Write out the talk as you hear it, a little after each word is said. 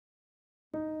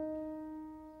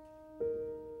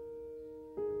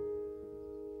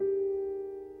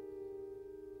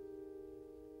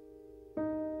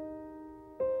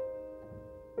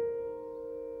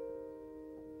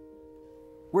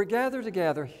We're gathered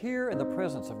together here in the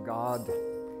presence of God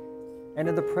and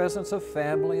in the presence of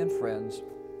family and friends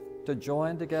to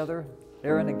join together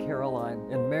Aaron and Caroline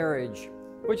in marriage,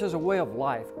 which is a way of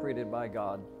life created by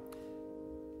God.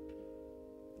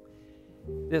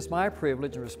 It is my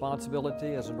privilege and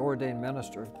responsibility as an ordained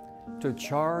minister to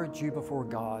charge you before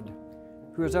God,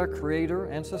 who is our creator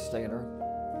and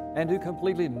sustainer, and who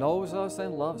completely knows us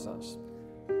and loves us,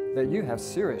 that you have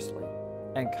seriously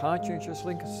and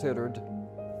conscientiously considered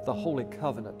the holy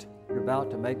covenant you're about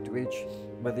to make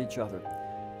with each other,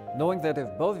 knowing that if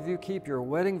both of you keep your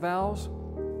wedding vows,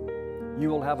 you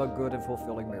will have a good and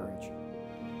fulfilling marriage.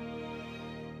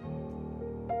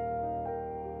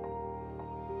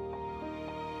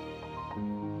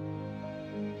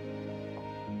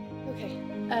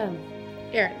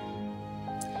 Aaron,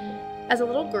 as a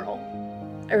little girl,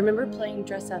 I remember playing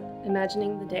dress up,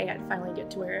 imagining the day I'd finally get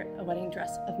to wear a wedding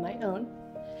dress of my own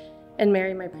and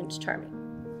marry my Prince Charming.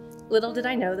 Little did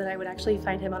I know that I would actually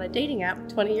find him on a dating app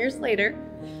 20 years later.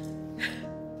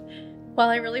 While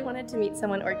I really wanted to meet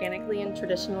someone organically and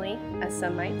traditionally, as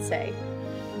some might say,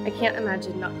 I can't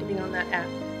imagine not getting on that app,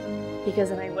 because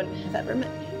then I wouldn't have ever met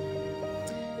you.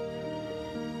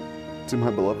 To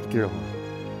my beloved Caroline,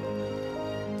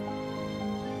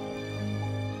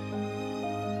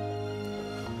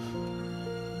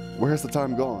 where has the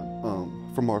time gone?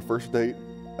 From our first date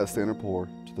at Standard Poor,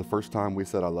 to the first time we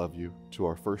said I love you, to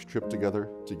our first trip together,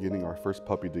 to getting our first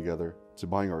puppy together, to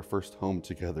buying our first home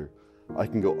together. I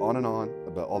can go on and on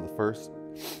about all the first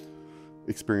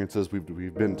experiences we've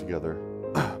been together,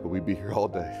 but we'd be here all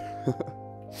day.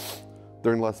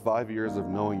 During the last 5 years of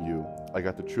knowing you, I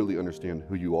got to truly understand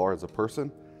who you are as a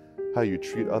person, how you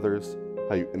treat others,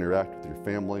 how you interact with your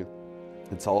family.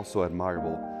 It's also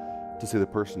admirable to see the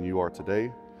person you are today,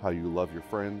 how you love your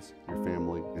friends, your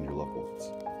family, and your loved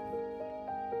ones.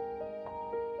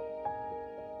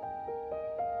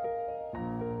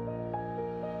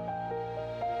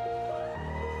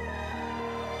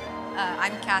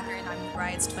 I'm Catherine. I'm the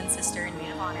bride's twin sister and maid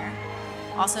of honor,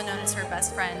 also known as her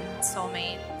best friend,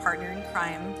 soulmate, partner in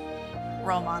crime,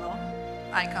 role model,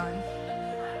 icon.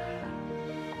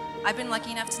 I've been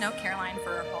lucky enough to know Caroline for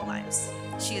her whole lives.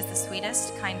 She is the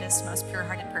sweetest, kindest, most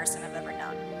pure-hearted person I've ever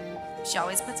known. She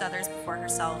always puts others before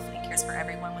herself and cares for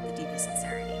everyone with the deepest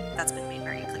sincerity. That's been made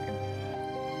very clear.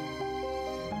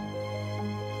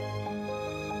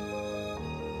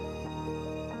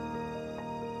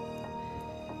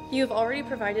 You have already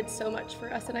provided so much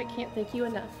for us, and I can't thank you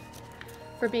enough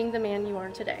for being the man you are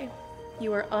today.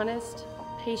 You are honest,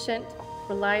 patient,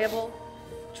 reliable,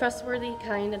 trustworthy,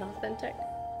 kind, and authentic.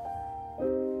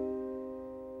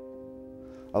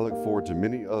 I look forward to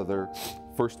many other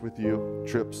first with you,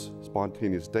 trips,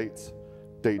 spontaneous dates,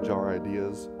 date jar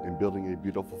ideas, and building a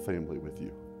beautiful family with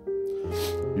you.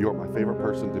 You are my favorite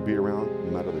person to be around,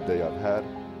 no matter the day I've had.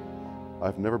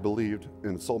 I've never believed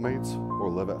in soulmates or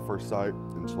love at first sight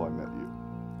until I met you.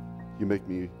 You make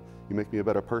me a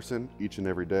better person each and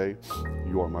every day.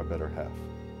 You are my better half.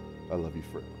 I love you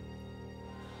forever.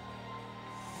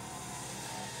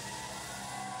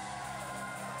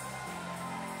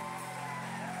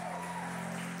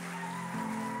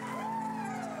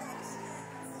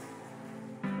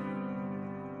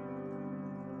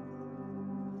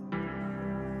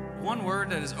 One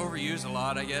word that is overused a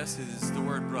lot, I guess, is the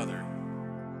word brother.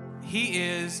 He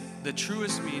is the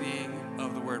truest meaning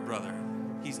of the word brother.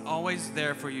 He's always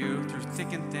there for you through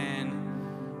thick and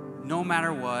thin, no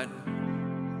matter what.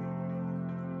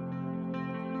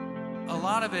 A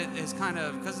lot of it is kind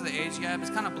of, because of the age gap,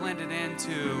 it's kind of blended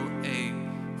into a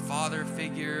father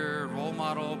figure, role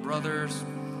model, brothers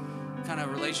kind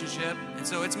of relationship. And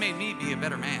so it's made me be a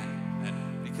better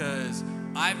man because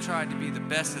I've tried to be the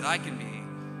best that I can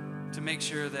be to make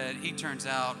sure that he turns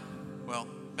out, well,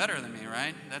 better than me,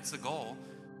 right? That's the goal.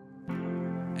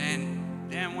 And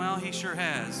damn well, he sure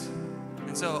has.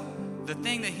 And so the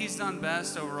thing that he's done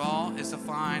best overall is to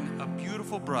find a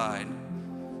beautiful bride,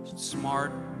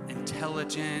 smart,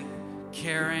 intelligent,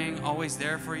 caring, always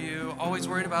there for you, always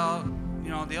worried about,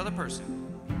 the other person.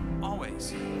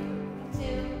 Always. 2,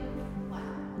 1.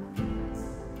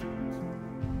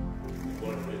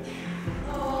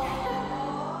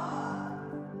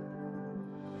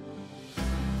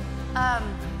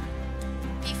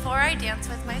 Before I dance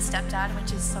with my stepdad,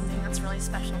 which is something that's really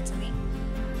special to me,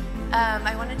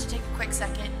 I wanted to take a quick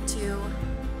second to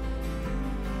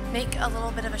make a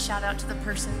little bit of a shout out to the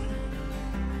person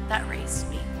that raised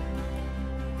me.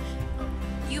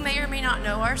 You may or may not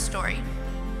know our story,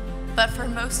 but for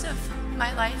most of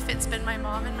my life, it's been my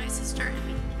mom and my sister and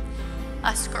me,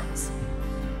 us girls.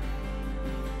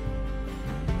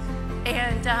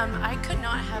 And I could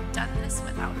not have done this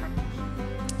without her.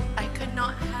 I could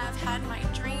not have had my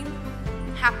dream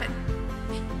happen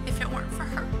if it weren't for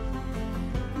her.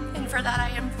 And for that, I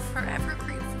am forever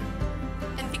grateful.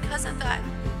 And because of that,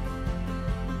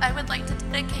 I would like to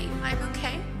dedicate my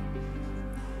bouquet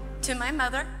to my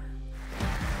mother.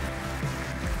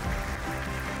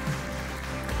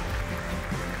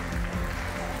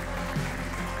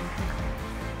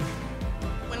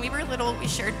 When we were little, we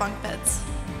shared bunk beds.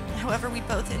 However, we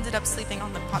both ended up sleeping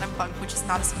on the bottom bunk, which is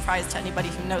not a surprise to anybody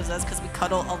who knows us because we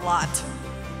cuddle a lot.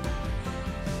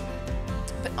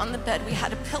 But on the bed, we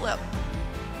had a pillow,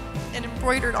 and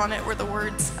embroidered on it were the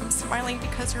words, "I'm smiling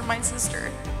because you're my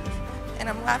sister, and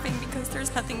I'm laughing because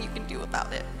there's nothing you can do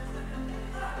about it."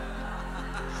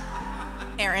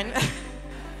 Aaron,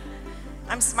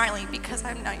 I'm smiling because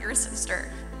I'm not your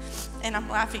sister, and I'm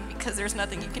laughing because there's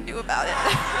nothing you can do about it.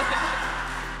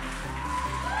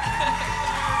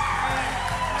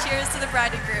 Cheers to the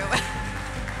bride and groom.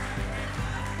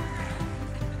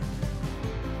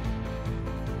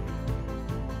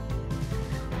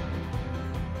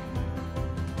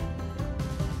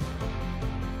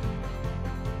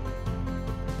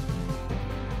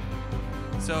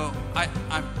 So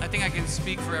I think I can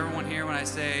speak for everyone here when I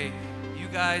say you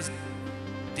guys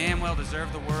damn well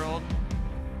deserve the world,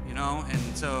 you know,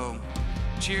 and so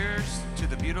cheers to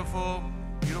the beautiful,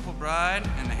 beautiful bride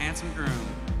and the handsome groom,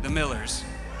 the Millers.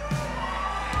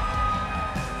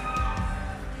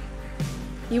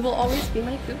 You will always be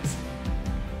my Coops,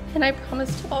 and I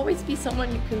promise to always be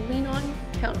someone you can lean on,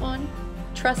 count on,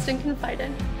 trust and confide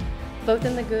in, both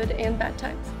in the good and bad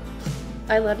times.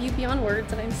 I love you beyond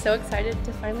words, and I'm so excited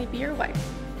to finally be your wife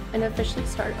and officially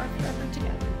start our forever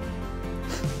together.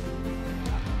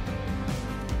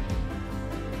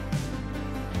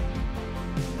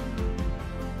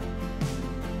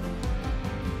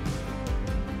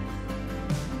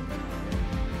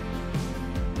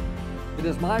 It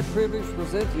is my privilege to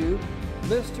present you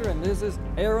Mr. and Mrs.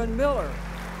 Aaron Miller.